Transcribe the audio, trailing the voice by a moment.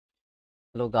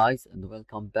Hello guys and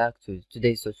welcome back to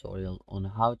today's tutorial on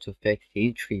how to fix the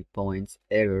entry points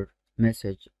error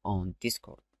message on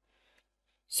Discord.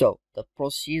 So the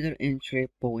procedure entry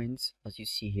points, as you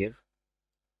see here,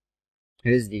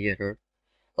 here's the error.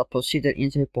 The procedure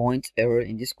entry points error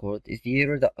in Discord is the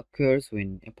error that occurs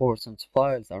when important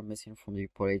files are missing from the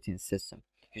operating system,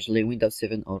 usually Windows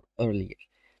 7 or earlier.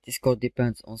 Discord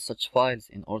depends on such files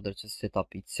in order to set up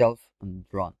itself and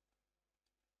run.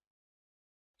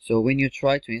 So when you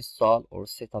try to install or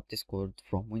set up Discord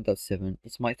from Windows 7,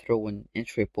 it might throw an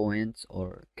entry point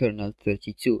or kernel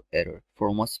 32 error.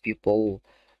 For most people,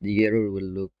 the error will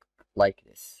look like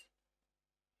this.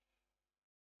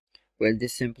 Well,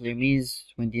 this simply means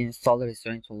when the installer is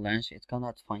trying to launch, it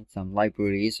cannot find some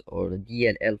libraries or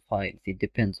DLL files it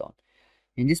depends on.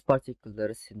 In this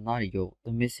particular scenario,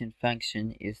 the missing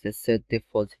function is the set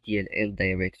default DLL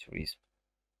directories.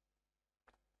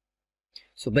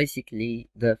 So basically,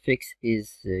 the fix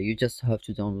is you just have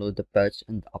to download the patch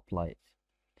and apply it.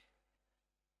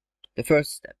 The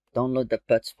first step, download the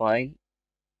patch file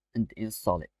and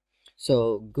install it.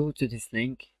 So go to this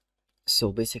link.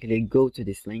 So basically go to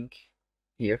this link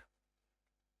here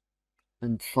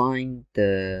and find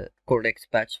the correct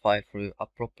patch file for your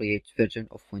appropriate version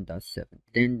of Windows 7.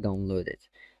 Then download it.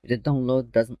 If the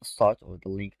download doesn't start or the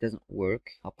link doesn't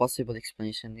work, a possible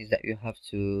explanation is that you have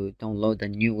to download the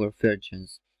newer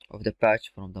versions of the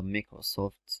patch from the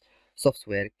Microsoft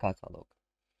software catalog.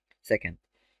 Second,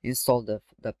 install the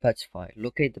patch file.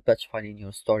 Locate the patch file in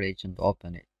your storage and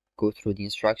open it. Go through the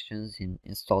instructions and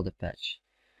install the patch.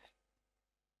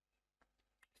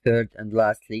 Third and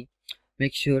lastly,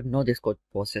 make sure no Discord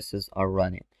processes are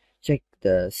running. Check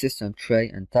the System Tray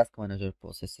and Task Manager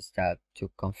Processes tab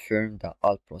to confirm that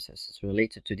all processes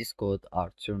related to Discord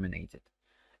are terminated.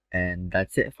 And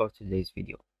that's it for today's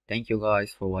video. Thank you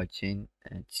guys for watching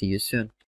and see you soon.